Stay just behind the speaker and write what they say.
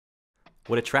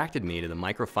What attracted me to the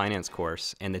Microfinance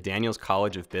course and the Daniels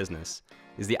College of Business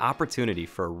is the opportunity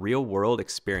for a real-world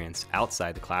experience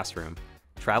outside the classroom,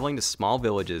 traveling to small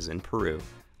villages in Peru,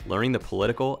 learning the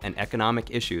political and economic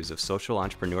issues of social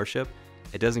entrepreneurship.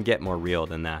 It doesn't get more real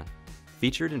than that.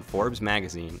 Featured in Forbes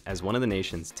magazine as one of the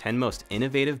nation's 10 most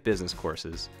innovative business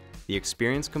courses, the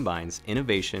experience combines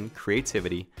innovation,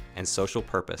 creativity, and social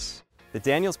purpose. The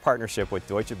Daniels partnership with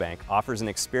Deutsche Bank offers an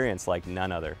experience like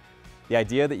none other. The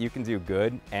idea that you can do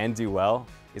good and do well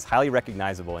is highly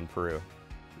recognizable in Peru.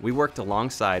 We worked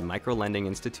alongside micro-lending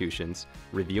institutions,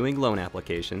 reviewing loan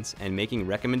applications and making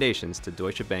recommendations to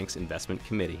Deutsche Bank's investment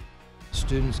committee.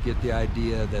 Students get the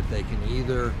idea that they can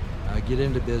either get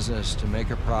into business to make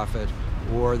a profit,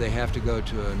 or they have to go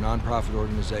to a nonprofit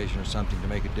organization or something to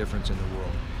make a difference in the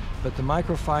world. But the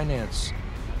microfinance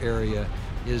area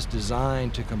is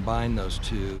designed to combine those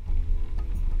two.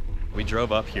 We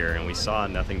drove up here and we saw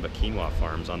nothing but quinoa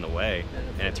farms on the way,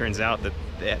 and it turns out that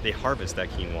they harvest that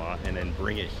quinoa and then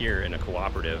bring it here in a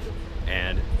cooperative,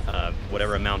 and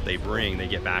whatever amount they bring, they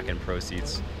get back in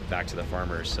proceeds back to the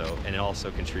farmers. So, and it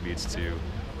also contributes to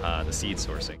the seed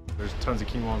sourcing. There's tons of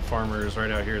quinoa farmers right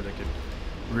out here that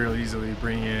could real easily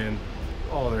bring in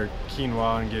all their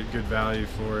quinoa and get good value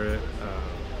for it.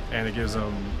 And it gives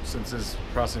them, since this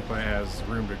processing plant has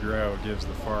room to grow, it gives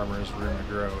the farmers room to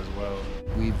grow as well.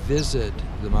 We visit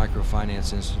the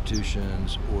microfinance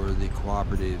institutions or the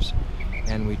cooperatives,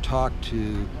 and we talk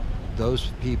to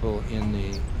those people in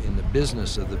the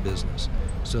business of the business,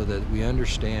 so that we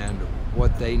understand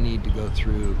what they need to go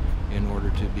through in order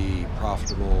to be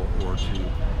profitable or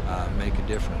to make a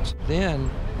difference.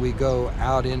 Then we go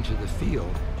out into the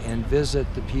field and visit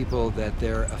the people that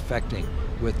they're affecting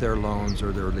with their loans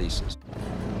or their leases.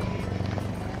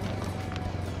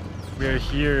 We are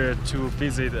here to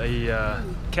visit a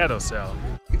cattle sale.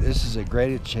 This is a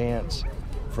great chance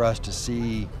for us to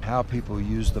see how people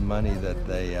use the money that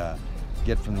they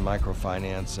get from the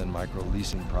microfinance and micro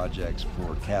leasing projects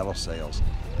for cattle sales.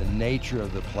 The nature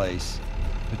of the place,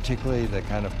 particularly the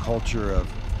kind of culture of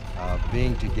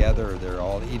being together, they're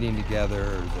all eating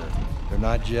together, they're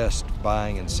not just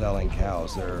buying and selling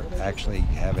cows, they're actually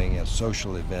having a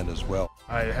social event as well.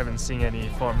 I haven't seen any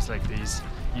farms like these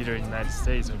either in the United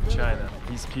States or in China.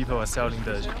 These people are selling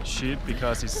the sheep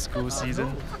because it's school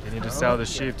season. They need to sell the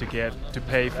sheep to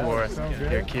pay for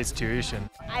their kids' tuition.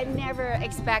 I never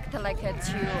expect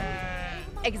to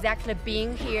exactly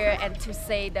being here and to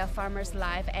see the farmer's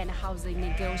life and how they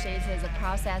negotiate the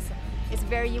process. It's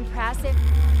very impressive.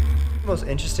 The most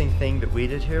interesting thing that we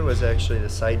did here was actually the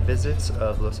site visits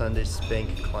of Los Andes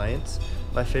Bank clients.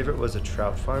 My favorite was a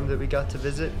trout farm that we got to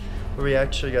visit, where we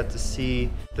actually got to see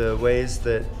the ways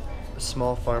that a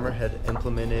small farmer had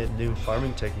implemented new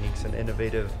farming techniques and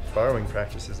innovative borrowing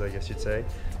practices, I guess you'd say.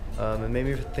 It made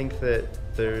me think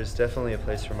that there's definitely a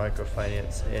place for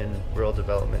microfinance in rural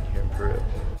development here in Peru.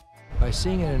 By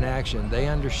seeing it in action, they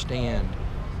understand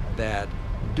that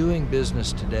doing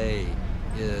business today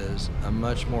is a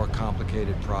much more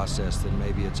complicated process than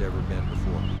maybe it's ever been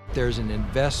before. There's an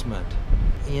investment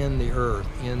in the earth,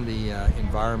 in the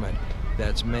environment,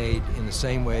 that's made in the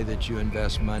same way that you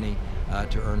invest money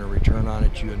to earn a return on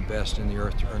it, you invest in the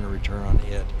earth to earn a return on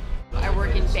it. I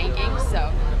work in banking,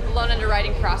 so the loan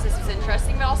underwriting process was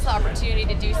interesting, but also the opportunity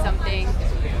to do something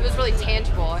that was really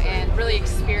tangible and really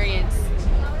experience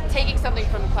taking something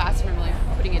from the classroom and really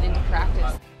putting it into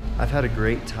practice. I've had a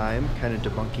great time kind of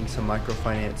debunking some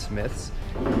microfinance myths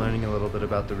and learning a little bit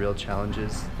about the real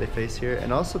challenges they face here,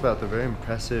 and also about the very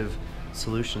impressive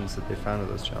solutions that they found to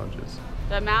those challenges.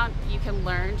 The amount you can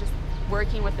learn just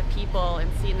working with the people and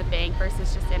seeing the bank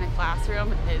versus just in a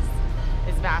classroom is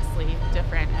vastly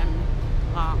different,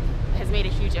 and has made a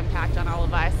huge impact on all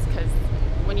of us, because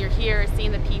when you're here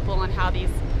seeing the people and how these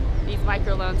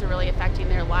microloans are really affecting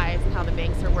their lives and how the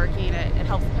banks are working, it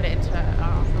helps put it into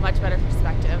a much better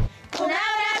perspective.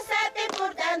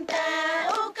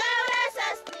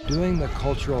 Doing the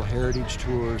cultural heritage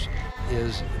tours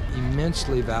is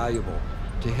immensely valuable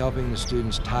to helping the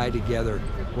students tie together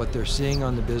what they're seeing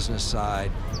on the business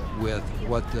side with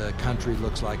what the country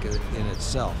looks like in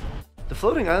itself. The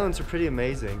floating islands are pretty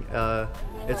amazing.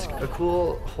 It's a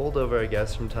cool holdover, I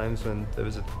guess, from times when there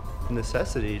was a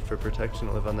necessity for protection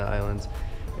to live on the islands.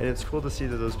 And it's cool to see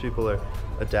that those people are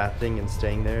adapting and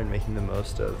staying there and making the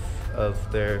most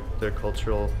of their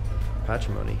cultural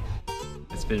patrimony.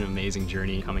 It's been an amazing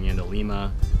journey coming into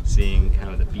Lima, seeing kind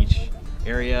of the beach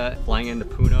area, flying into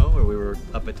Puno, where we were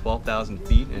up at 12,000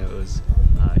 feet, and it was,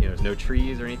 there's no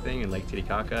trees or anything in Lake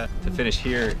Titicaca. To finish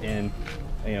here in,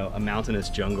 a mountainous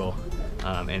jungle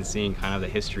and seeing kind of the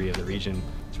history of the region,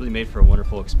 it's really made for a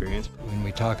wonderful experience. When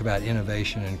we talk about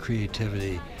innovation and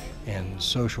creativity and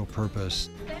social purpose,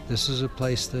 this is a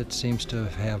place that seems to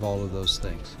have all of those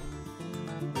things.